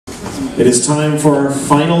It is time for our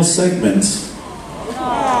final segment.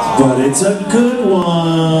 But it's a good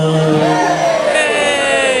one.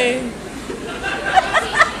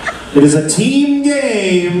 It is a team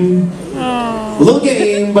game. A little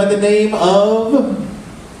game by the name of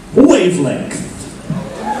Wavelength.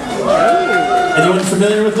 Anyone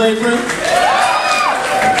familiar with Wavelength?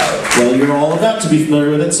 Well, you're all about to be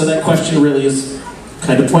familiar with it, so that question really is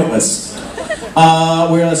kind of pointless.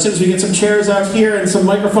 As soon as we get some chairs out here and some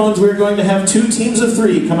microphones, we're going to have 2 teams of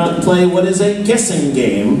 3 come out and play what is a guessing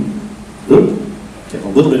game. Ooh, getting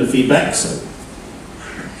a little bit of feedback, so.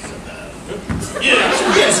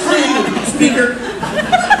 Yes, speaker.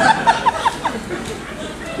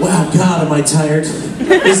 Wow, God, am I tired?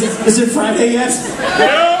 Is it Friday yet?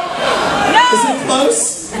 No. Is it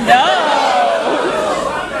close? No.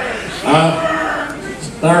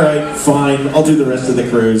 All right, fine. I'll do the rest of the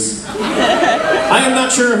cruise. I am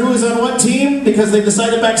not sure who is on what team because they've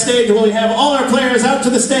decided backstage we'll have all our players out to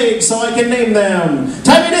the stage so I can name them.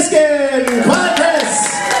 Tybee Diskin, Quelle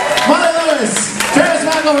Chris, Travis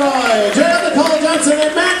McElroy, Joyelle Nicole Johnson,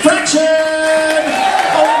 and Matt Fraction.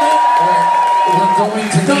 We're going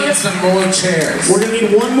to need some more chairs. We're going to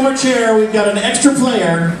need one more chair. We've got an extra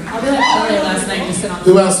player. I'll be like Elliot last night to sit on.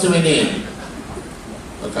 Who else do we need?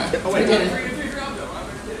 Okay. Oh, wait,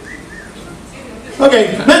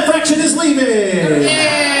 Okay, Matt Fraction is leaving. And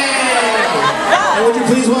would you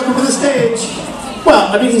please welcome to the stage?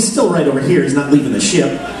 Well, I mean, he's still right over here. He's not leaving the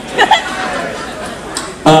ship.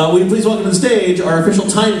 Will you please welcome to the stage our official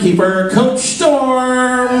timekeeper, Coach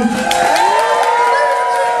Storm.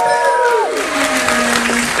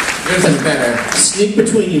 Yours is better. Sneak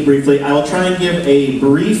between you briefly. I will try and give a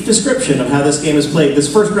brief description of how this game is played.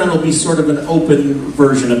 This first round will be sort of an open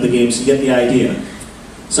version of the game, so you get the idea.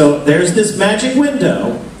 So there's this magic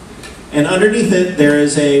window, and underneath it there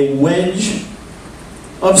is a wedge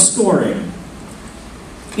of scoring.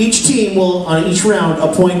 Each team will, on each round,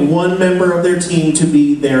 appoint one member of their team to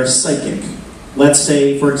be their psychic. Let's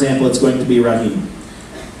say, for example, it's going to be Raheem.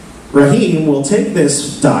 Raheem will take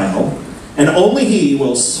this dial, and only he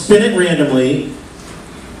will spin it randomly,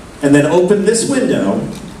 and then open this window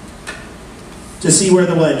to see where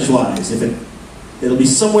the wedge lies. It'll be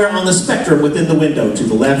somewhere on the spectrum within the window, to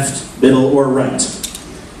the left, middle, or right.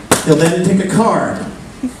 He'll then pick a card,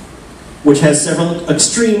 which has several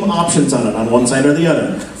extreme options on it, on one side or the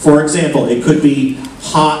other. For example, it could be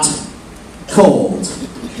hot, cold,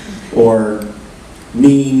 or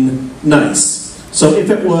mean, nice. So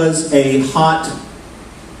if it was a hot,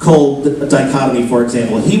 cold dichotomy, for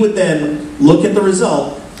example, he would then look at the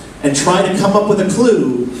result and try to come up with a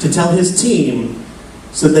clue to tell his team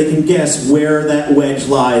so they can guess where that wedge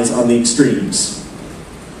lies on the extremes.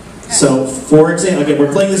 So, for example, again,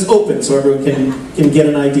 we're playing this open so everyone can get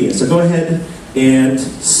an idea. So go ahead and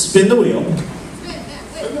spin the wheel.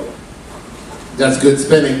 That's good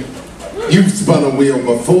spinning. You've spun a wheel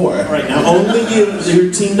before. All right, now only you,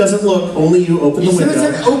 your team doesn't look, only you open the window.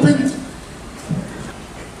 It opened.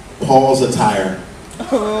 Paul's attire.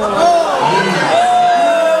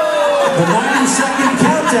 The 90-second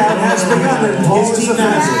countdown has begun, and his team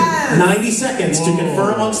has 90 seconds to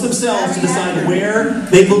confer amongst themselves to decide where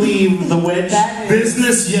they believe the wedge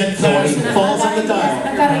business yet falls on the dial.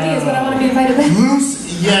 I've got ideas, but I want to be invited back.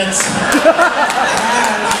 Loose yet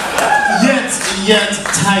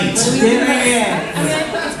tight.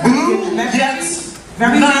 Blue yet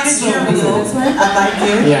not so blue. I like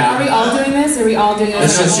it. Yeah. Are we all doing this? Or are we all doing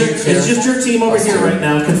this? It's just your team over here right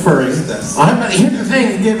now conferring. Here's the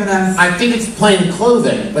thing. I think it's plain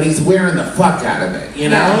clothing, but he's wearing the fuck out of it, you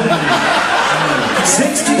know?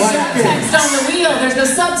 60 seconds. Text on the wheel. There's the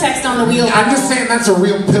subtext on the wheel. I'm just saying that's a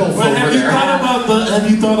real pilf over have there. Have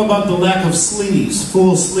you thought about the lack of sleeves,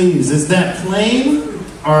 full sleeves? Is that plain,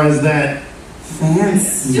 or is that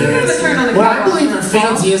fancy? Do the turn on the Well, I believe in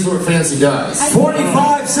fancy is what fancy does.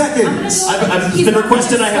 45 seconds. I've been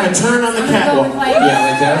requested I have a turn on the catwalk. Yeah,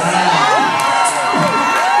 like that.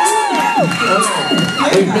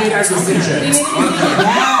 We've made our decision.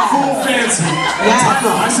 Full fancy?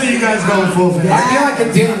 I say you guys go full fancy. I feel like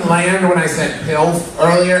it didn't land when I said pilf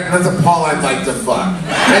earlier, and that's a Paul I'd like to fuck.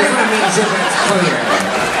 I just want to make sure that's clear.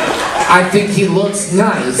 I think he looks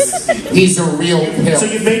nice. He's a real pilf. So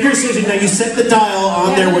you've made your decision. Now you set the dial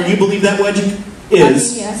on there where you believe that wedge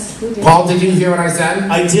is. Yes, we did. Paul, did you hear what I said?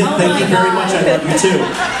 I did. Thank you very much. I love you too.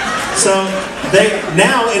 So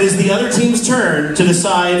now it is the other team's turn to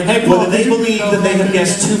decide whether they believe that they have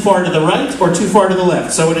guessed too far to the right or too far to the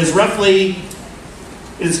left. So it is roughly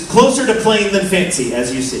is closer to plain than fancy,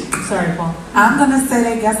 as you see. Sorry, Paul. I'm gonna say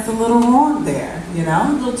they guessed a little wrong there. You know,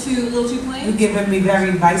 A little too plain. you're giving me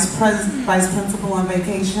very vice principal on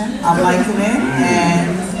vacation. I'm liking it,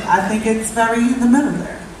 and I think it's very in the middle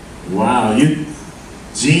there. Wow, you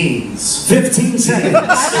jeans. 15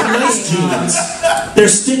 seconds. They're nice jeans. They're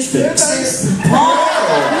Stitch Fix. 5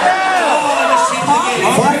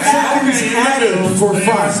 seconds added for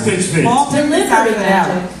fun. Stitch Fix. Paul picked this Delivery outfit out.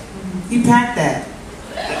 magic. He packed that.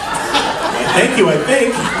 Thank you, I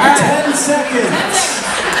think. 10 seconds.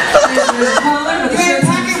 There's collar with You the ain't shirt.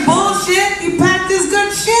 packing bullshit. You packed this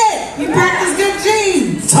good shit. You packed this good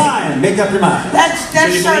jeans. Time. Make up your mind. That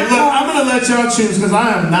shirt. Look, I'm gonna let y'all choose because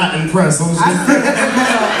I am not impressed. I think in the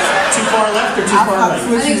middle. Too far left or too far I'm right?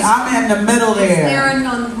 with you. I'm in the middle there. They're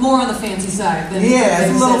more on the fancy side than Yeah,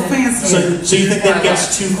 it's a little fancy. So you think that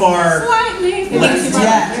gets too far? Slightly. Left.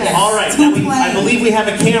 Yeah. All right. Too Now I plain. believe we have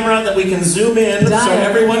a camera that we can zoom in so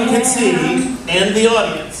everyone can see, and the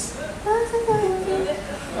audience.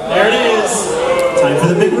 There it is. Time for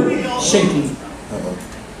the big reveal. Shaky.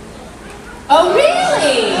 Oh,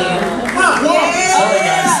 really?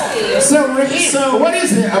 So, Raheem, what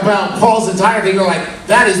is it about Paul's entire thing? You're like,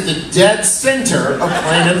 that is the dead center of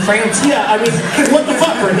plain and fancy. Yeah, I mean, what the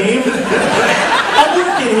fuck, Raheem? I'm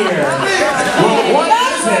working here. Well, what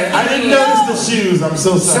is it? I didn't notice the shoes. I'm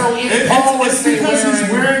so So sorry. if Paul was It's because he's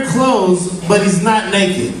wearing clothes, but he's not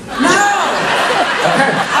naked. No.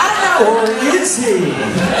 Okay. I know. Or is he?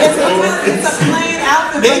 It's because it's a plain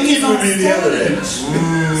outfit. but he's Naked on would be the other stage. edge.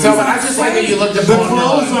 So I just like that you looked at The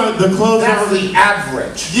Paul. clothes That's are the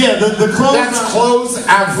average. yeah. The clothes That's are. clothes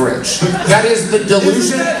average. That is the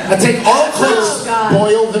delusion. I take all clothes,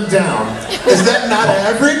 boil them down. Is that not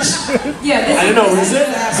average? Yeah, this I don't know, is it?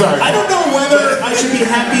 Sorry. I don't know whether I should be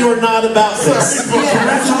happy or not about this.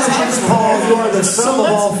 Congratulations, Paul. You are the sum of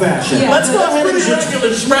all fashion. Yeah. Let's go ahead and Pretty judge.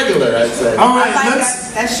 regular, I'd say. All right, I like let's.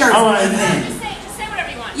 that shirt. All right.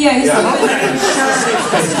 Yeah, he's Yeah.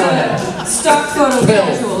 stock photo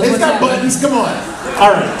casual. It's got buttons. Come on. All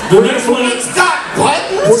right. The next one. It's got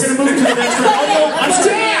buttons. We're going to move to the next round. Oh, no, I'm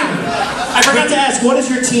sorry. I forgot to ask, what is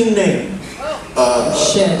your team name?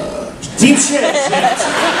 Shit. Team Shit.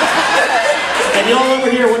 And y'all over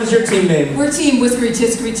here, what is your team name? We're team Whiskery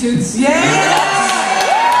Tiskery Toots. Yeah.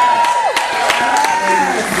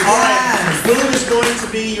 All right. Who is going to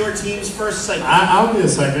be your team's first segment? I'll be a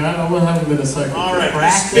second. I haven't been a second. All right.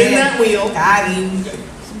 Bracket. Spin that wheel Got him.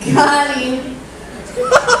 Got him.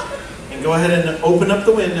 and go ahead and open up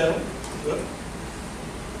the window.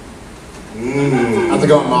 How's it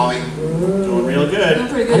going, Molly? Going real I'm good.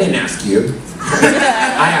 pretty I good. didn't ask you.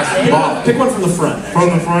 I asked Molly. Pick one from the front. From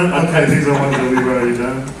the front? Okay, these are ones that we've already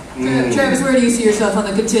done. Travis, where do you see yourself on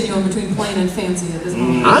the continuum between plain and fancy at this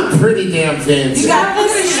moment? I'm pretty damn fancy. You got look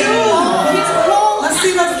at the shoes. Let's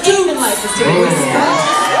see those Even life is different.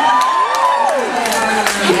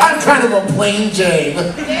 I'm kind of a plain Jane.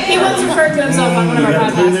 He once referred to himself on one of our got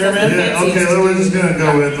a clue podcasts there, as the man? Yeah, fanciest. okay, well, we're just gonna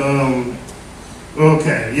go with,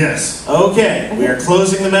 okay, yes. Okay, we are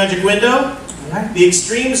closing the magic window. The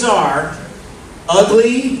extremes are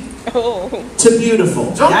ugly to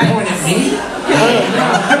beautiful. Don't point at me.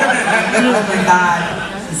 Oh my God.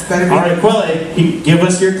 It's better be. All right, Quelle, give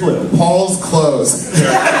us your clue. Paul's clothes.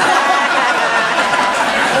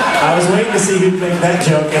 I was waiting to see who'd make that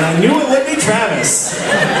joke, and I knew it would be Travis.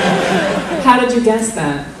 How did you guess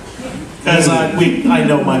that? Because I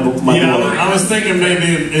know my Yeah, boy. I was thinking maybe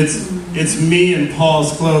it's me and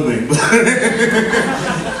Paul's clothing.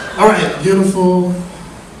 All right, beautiful.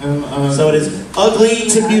 So it is ugly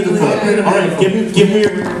to beautiful. All right, give me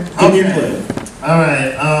your clue. All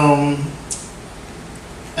right,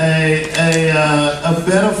 a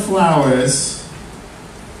bed of flowers,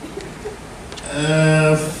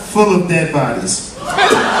 full of dead bodies.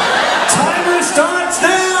 Timer starts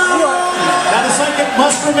now. Now the psychic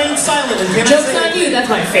must remain silent. And can Joke's I say on you, that's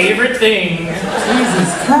my favorite thing.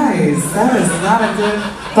 Jesus Christ, that is not a good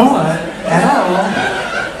thought at all.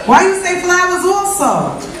 Why you say flowers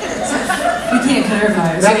also? You can't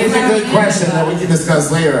clarify. That is a good question that we can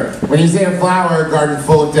discuss later. When you say a flower garden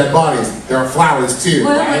full of dead bodies, there are flowers too,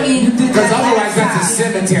 Well, I right? mean, Because otherwise that's a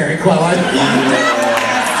cemetery, Quella.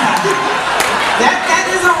 That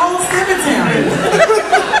is a whole cemetery.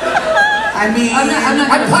 I mean, I'm not I'm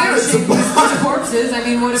gonna fire pirates. corpses. I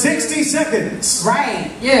mean, what if 60 seconds. right.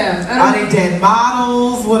 Yeah, I Are don't they dead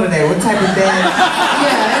models? What are they? What type of dead?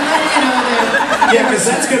 Yeah, and then, Yeah, because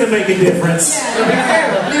that's going to make a difference.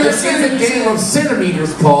 This is a game of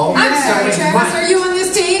centimeters, Paul. I'm sorry, So Travis, are you on this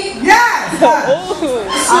team? Yes.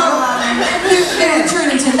 They're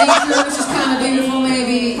turning to nature, which is kind of beautiful,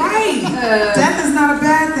 maybe. Right. Death is not a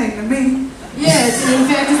bad thing to me. Yeah, in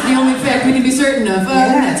fact, it's the only fact we can be certain of.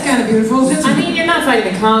 That's kind of beautiful. I mean, you're not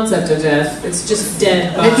fighting the concept of death. It's just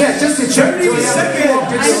dead bodies. Yeah, just a 30 second.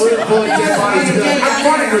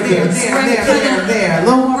 There. A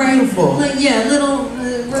little more beautiful. Yeah, little.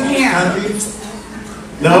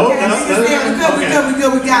 No, Okay,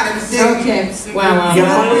 no. we got it. Okay. Wow. You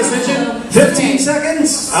got a final decision? 15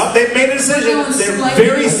 seconds. Oh, they've made a decision. They're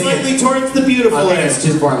very slightly towards the beautiful I think end. it's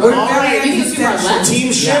too far We're left. very I think it's too far left. Team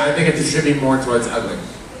Yeah, I Ship. think it should be more towards ugly.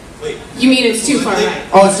 You mean it's too far right?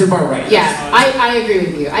 Oh, it's too far right. Yeah, I agree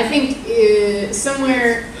with you. I think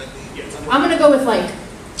somewhere. I'm gonna go with like.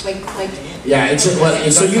 Yeah, it should.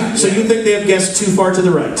 So you think they have guessed too far to the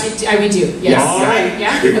right? We do. Yes. All right.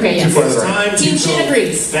 Yeah. Okay. Yes. It's time Team to Shit go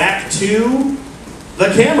agrees. back to the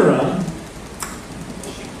camera.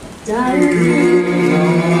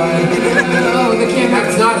 Oh, the camera.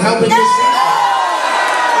 That's not helping you.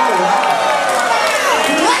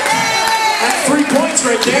 That's 3 points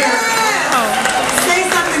right there. Say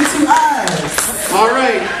something to us. All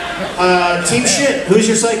right. Team Shit, who's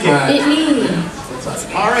your psychic? It me.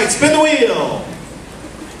 All right, spin the wheel.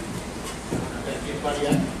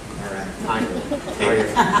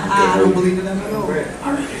 I don't believe it at all. All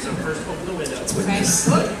right, so first open the window.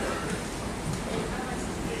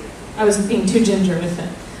 I was being too ginger with it.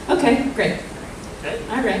 Okay, great. Okay.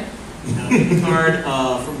 All right. Now pick a card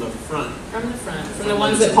from the front. From the front, from the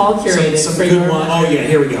ones that Paul curated. Some for good your- one. Oh yeah,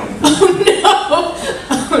 here we go.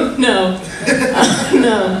 Oh no!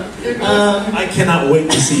 No. I cannot wait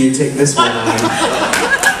to see you take this one on.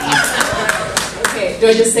 Okay, do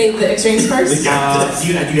I just say the extremes first? Do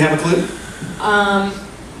you have a clue?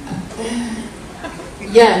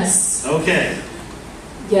 Yes. Okay.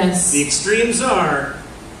 Yes. The extremes are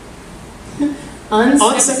Unsexy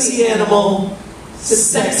unsexy animal, to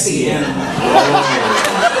sexy animal.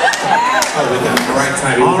 Oh, we got the right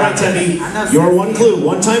time. All right, Tybee. Your one clue,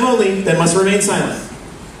 one time only, then must remain silent.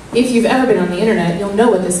 If you've ever been on the internet, you'll know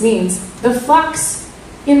what this means. The fox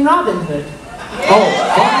in Robin Hood. Oh,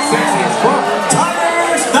 fox, sexy as fuck.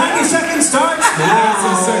 Timers, 90 seconds starts now. That's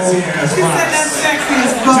a sexy ass He said fox. that's sexy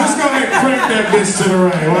as fuck. Just go ahead and crank that bitch to the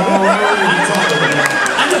right. Well, I already talked about that.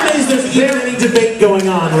 I'm amazed there's even any debate going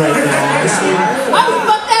on right now. Honestly. I would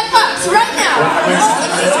fuck that fox right now.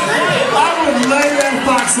 I would lay that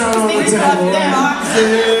fox out on the table.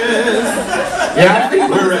 Yeah, I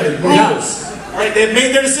think We're ready. Yes. All right, they've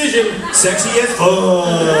made their decision. Sexy as fuck.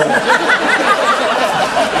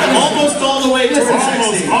 Almost all the way towards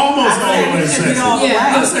sexy. Almost all the way sexy.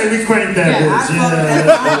 Yeah. I say we crank that Yeah, bitch.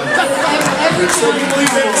 Yeah. Every So you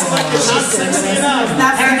believe they selected not sexy enough?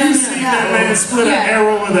 Have you seen that man split an Yeah.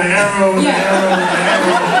 arrow with an arrow with an Yeah. arrow with an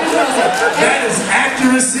arrow? That is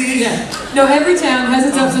accuracy. Yeah. No, every town has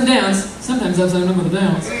its ups and downs. Sometimes ups outnumber the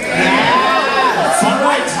downs. all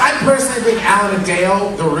right. I personally think Alan and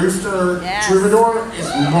Dale, the rooster troubadour, is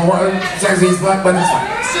more sexy as fuck, but it's fine.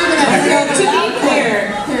 To be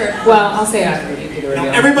clear, well, I'll say after you do the Now,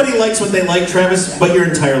 reveal. everybody likes what they like, Travis, but you're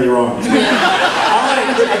entirely wrong. All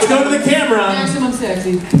right, let's go to the camera. Maximum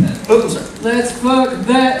sexy. Oh, sorry. Let's fuck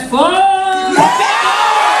that fuck!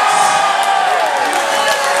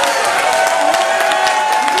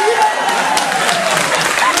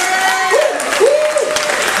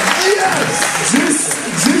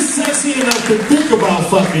 Just sexy enough to think about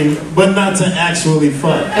fucking, but not to actually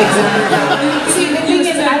fuck. Exactly. See, the thing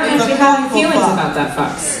is, I don't actually have feelings about that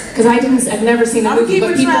fox. Because I've never seen the I'm movie,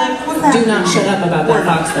 but keeping people track. What's do happening? not shut up about that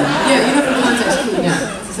fox then. Yeah, you know from context.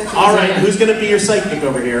 Yeah. All right, who's going to be your psychic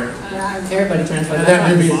over here? Everybody trying to fuck And that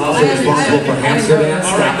that movie is fox. also responsible for Hampster Dance.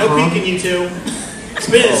 All right, no peeking, you two.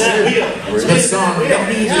 Spin that wheel. The Spin song, that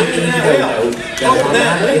wheel. Spin that wheel. Open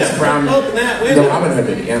that it's window. from Open that the window. Robin Hood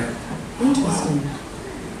video, yeah. Interesting.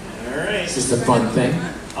 All right. It's just a fun thing.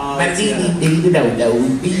 Let's see that.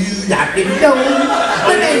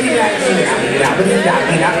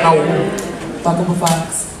 Fuck up a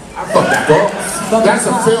fox. Fuck that girl. That's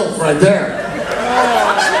a filth right there.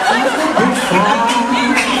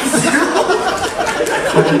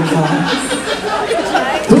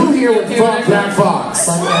 Who here would fuck that fox?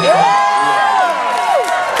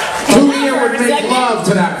 Who here would make love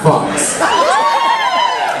to that fox?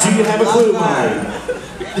 Do you have a clue, Molly?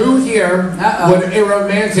 Who here would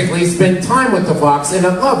romantically spend time with the fox in a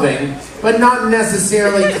loving, but not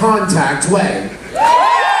necessarily contact way?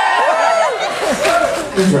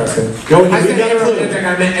 Interesting. Go ahead. I You said got a clue. aromantic,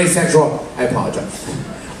 I meant asexual. I apologize.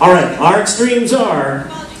 All right, our extremes are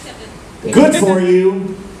good for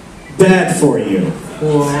you, bad for you.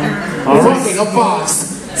 All Fucking right, a fox.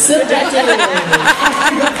 Subjective.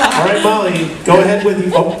 all right, Molly, go ahead with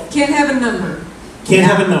you. Oh, Can't have a number. can't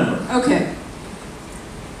have a number. Okay.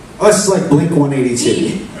 Oh, this is like Blink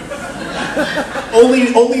 182.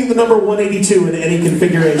 Only the number 182 in any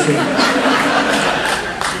configuration.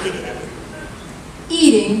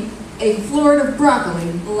 Eating a floret of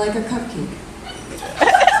broccoli like a cupcake.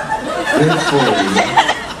 Good for you.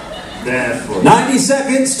 Bad for you. 90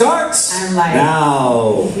 seconds starts I'm like,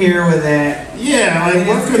 now. here with it. Yeah, I like mean,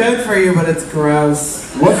 what it's could, good for you, but it's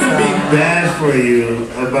gross. what could be bad for you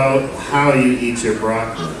about how you eat your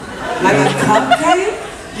broccoli? Like a cupcake?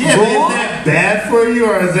 Yeah, but is that bad for you,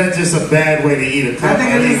 or is that just a bad way to eat a I cupcake?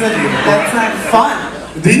 think it's that's not fun.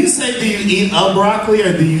 Do you say do you eat a broccoli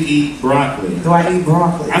or do you eat broccoli? Do I eat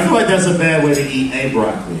broccoli? I feel like that's a bad way to eat a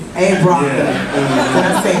broccoli. A broccoli. Yeah. Did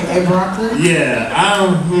I say a broccoli? Yeah,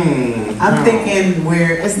 I'm thinking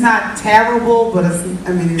where it's not terrible, but it's,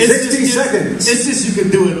 I mean, it's 60 seconds. It's just you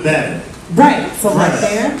can do it better. right. So right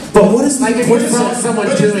there. But what is Like if you saw someone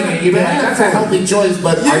doing it, you'd be like, that's a healthy choice,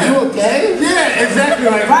 but are you okay? Yeah, exactly.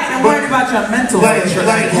 Like, Right, I'm worried about your mental Like,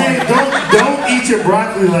 state. hey, don't eat your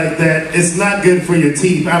broccoli like that. It's not good for your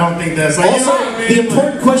teeth. I don't think that's like. Also, you know what I mean? the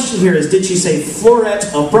important question here is, did she say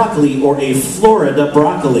floret of broccoli or a Florida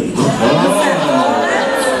broccoli?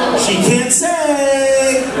 She can't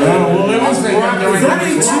say. Well, it was broccoli.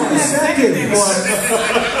 32 seconds.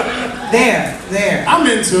 There. I'm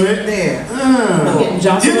into it. There. Getting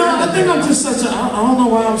jostled You know, around I think there. I'm just such a. I don't know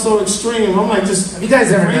why I'm so extreme. I'm like just. Have you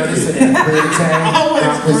guys ever noticed that in food tag,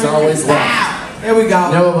 broccoli's always left? Here we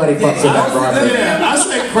go. Nobody fucks with that broccoli. Yeah, I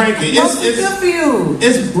say cranky. What's good for you?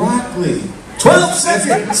 It's broccoli. 12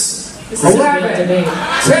 seconds. This is a real debate. 10.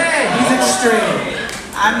 He's extreme.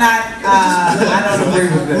 I'm not, I don't agree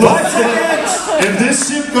with this. 5 seconds. If this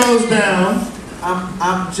ship goes down,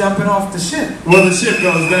 I'm jumping off the ship. well, the ship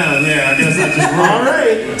goes down. Yeah, I guess I just wrong. All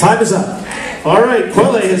right. Time is up. All right,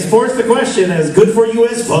 Quelle has forced the question as good for you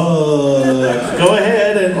as fuck. Go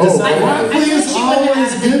ahead and I decide. feel like she would have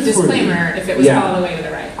always had good a for you. disclaimer if it was Yeah. all the way to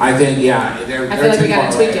the right. I think, yeah. I feel like we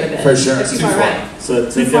gotta tweak it a bit. For sure. They're too far right. So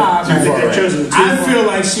Too far. I think they've chosen two. I feel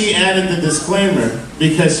like she added the disclaimer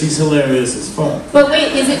because she's hilarious as fuck. But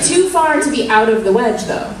wait, is it too far to be out of the wedge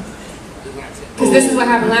though? Because this is what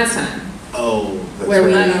happened last time. Oh. Where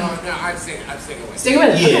we... No, I'd stick with it. Stick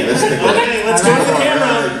with it. Yeah, let's stick with it. Okay, let's go to the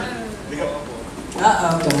camera. Oh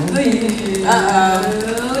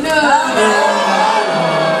no!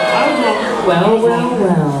 Well.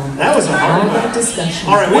 That was a hard All one. that discussion.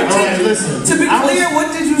 All right, All right, listen. To be clear,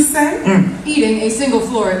 what did you say? Eating a single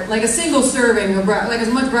floret, like a single serving of broccoli, like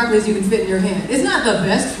as much broccoli as you can fit in your hand. It's not the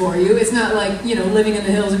best for you. It's not like, you know, living in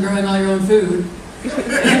the hills and growing all your own food. It's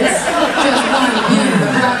just one unit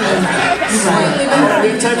of broccoli. Slightly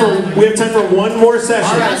better We have time for one more session.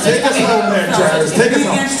 All right, take us home there, Travis. Take us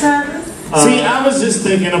home. Against Travis? See, I was just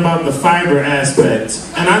thinking about the fiber aspect,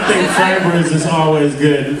 and I think fibers is always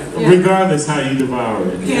good, regardless how you devour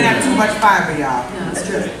it. You can't have too much fiber, y'all. No, it's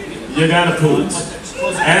true. You gotta poop.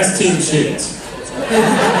 Ask team shit.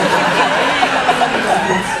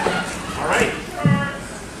 All right.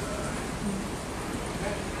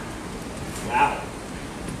 Wow.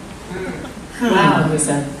 Wow, he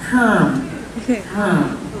said.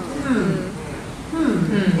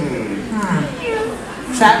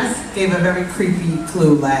 Travis gave a very creepy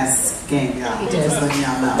clue last game, y'all. He did. Just letting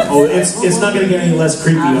y'all know. Oh, it's not going to get any less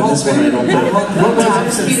creepy on this one, I don't think. What was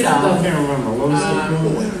Travis it? I himself. can't remember. What was it?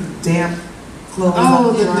 Damn clothes.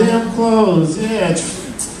 Oh, the damn clothes. Yeah.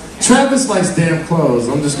 Travis likes damn clothes.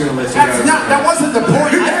 I'm just gonna let you guys. That wasn't the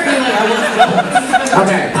point.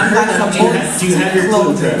 Okay. I'm like a moist. Do you have your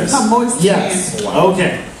clue, Travis? A moist Yes.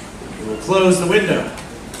 Okay. We'll close the window.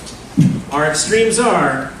 Our extremes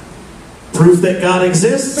are proof that God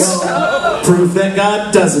exists, proof that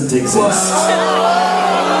God doesn't exist.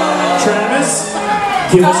 Travis,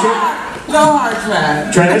 give us your Go hard,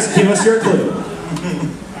 Travis. Travis, give us your clue.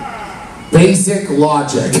 Basic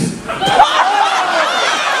logic. 90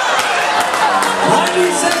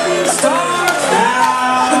 seconds starts now.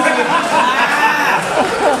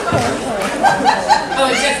 Oh,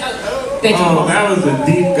 it's just... thank you. Oh, that was a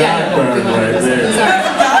deep God Yeah, burn right there.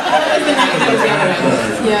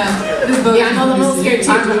 Yeah, this boat. Yeah, I'm a little scared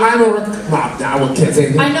too. I can't say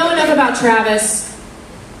anything. I know enough about Travis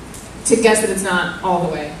to guess that it's not all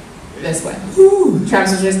the way this way.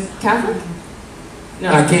 Travis was just Catholic?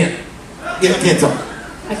 No. I can't. Yeah, I can't talk.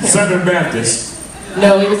 I can't. Southern Baptist.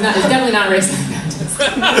 No, he was not. He's definitely not racist.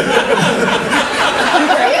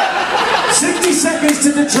 60 seconds to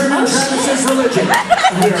determine Travis's religion. We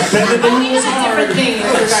are bending the I think rules it's a hard. different thing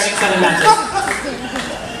regarding Southern Baptist.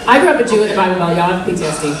 I grew up a Jew with the Bible Belt. Y'all have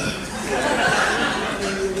PTSD.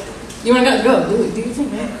 You want to go? Go. Do your thing,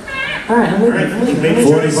 man. All right, I'm All leaving. right, you've made your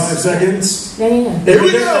 45 choice. seconds. Yeah. Here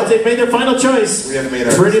we go. They've made their final choice. We have made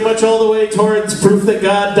our Pretty much all the way towards proof that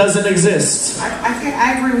God doesn't exist.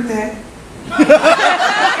 I agree with that.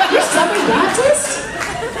 You're Southern Baptist?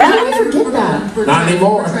 How do I forget that? Not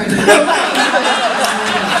anymore.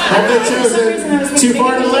 Have they chosen too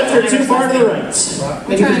far to the left or too far to the right?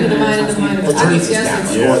 We're trying to divide it in the mind of Choice is yes, down.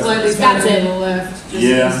 it's Yeah. slightly That's further it. to the left.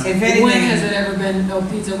 Yeah. If When anything, has it ever been no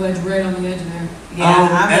pizza wedge right on the edge there? yeah, I'm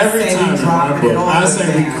gonna Every say time we in my dropping it book, all I the say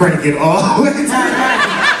way we down. crank it all the way down.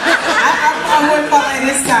 I wouldn't fall like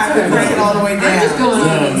this time. We crank it all the way down. I'm just going on.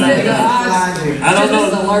 No, It's the no. odds. I don't Just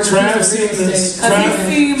as a know. large Trav piece of seemed real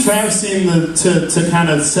estate. Trav seemed to kind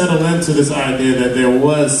of settle into this idea that there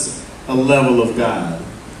was a level of God.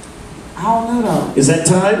 I don't know though. Is that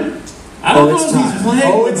time? I don't know it's if time. he's playing.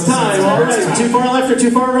 Oh, with it's us. time. All right. Too far left or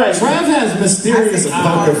too far right? Trav has mysterious Poker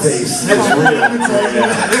powers. face. That's real. Let me tell you.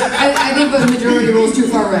 I think the majority rules too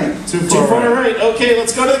far right. Too Too far far right. right. Okay,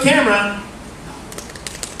 let's go to the camera.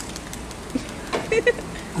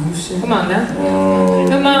 Oh shit. Come on now.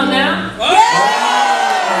 Come on now.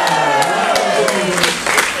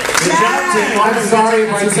 Good job, Tim. I'm sorry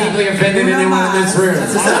if I deeply offended anyone in this room.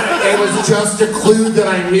 It was just a clue that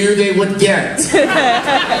I knew they would get.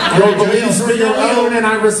 Your beliefs are your own and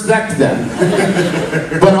I respect them.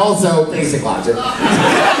 But also, basic logic.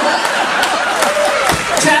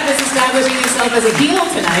 Travis establishing himself as a heel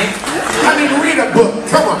tonight. I mean, read a book.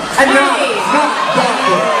 Come on. And not that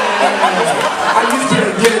book. I used to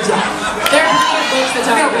get a job. There are plenty of books that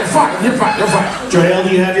talk No, about you're fine. You're fine. You're fine. Joyelle,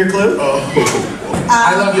 do you have your clue?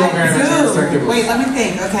 I love you all very much. I respect your Wait, let me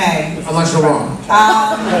think. Okay. Unless you're wrong.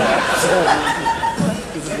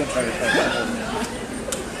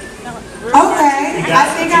 Okay. I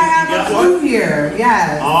think I have a clue here.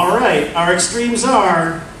 Yes. All right. Our extremes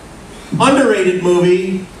are underrated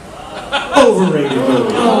movie, overrated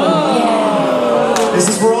movie. This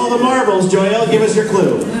is for all the marbles. Joyelle, give us your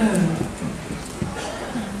clue.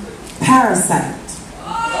 Parasite.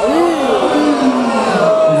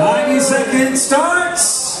 90 seconds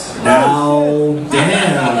starts. Now,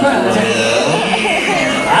 damn.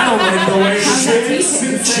 I don't like the way shit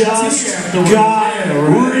Just got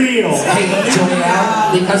real. Hey,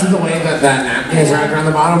 Joyelle, because of the way that napkin is wrapped around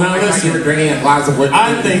the bottom, now I thought you were drinking a glass of whipped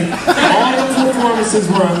I think all the performances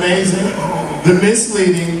were amazing. The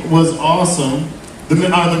misleading was awesome. The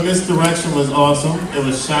misdirection was awesome. It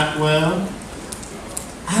was shot well.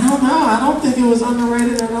 I don't know. I don't think it was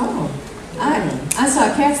underrated at all. I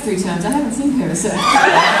saw Cats 3 times. I haven't seen Parasite.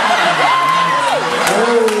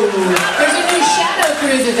 There's a new Shadow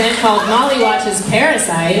Cruise event called Molly Watches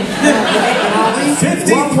Parasite.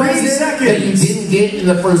 53 seconds. that you didn't get in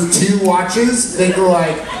the first 2 watches. They were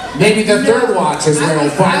like, maybe the 3rd watch is where it'll I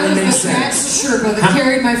finally was make the Cats sense. Sherpa that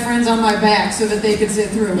carried my friends on my back so that they could sit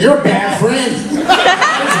through. You're a bad friend.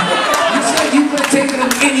 You said you could have taken them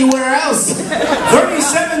anywhere else.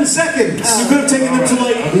 37 seconds. You could have taken them to,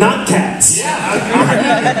 like, not cats. It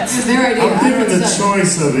was their idea. I'm I thinking wrote the stuff.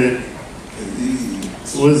 choice of it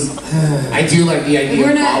was. I do like the idea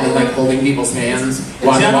We're of not- Molly like holding people's hands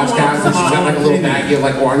while they watch cats, and she's got like a little baggie of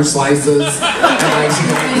like orange slices, and like she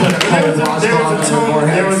can like, put a cold washcloth on her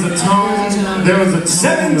forehead. There was a tone.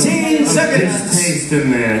 17 seconds. Taste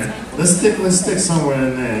in there. Let's stick somewhere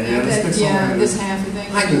in there. Yeah, let's stick somewhere. Yeah, in this there. half thing.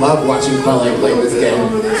 I love watching Quelle play this game.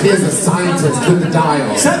 He is a scientist with the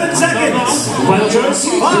dial. 7 seconds. Final choice?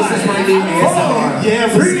 This is my new ASMR. Yeah,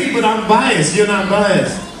 but see, but I'm biased. You're not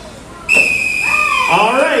biased.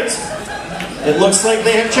 All right. It looks like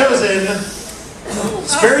they have chosen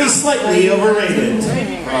very slightly overrated.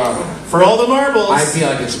 For all the marbles. I feel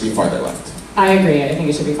like it should be farther left. I agree. I think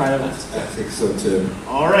it should be farther left. I think so too.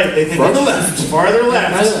 All right, they think Farther it's left. Farther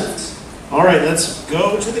left. Farther left. All right, let's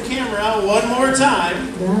go to the camera one more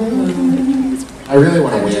time. I really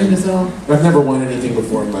want to win. This all. I've never won anything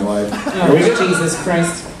before in my life. Oh, Jesus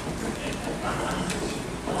Christ.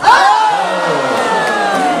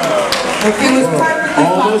 It was perfectly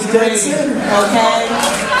Almost dead punctuated. center. Okay.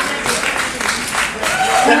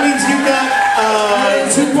 That means you got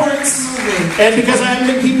 2 points. And because I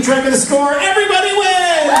haven't been keeping track of the score, every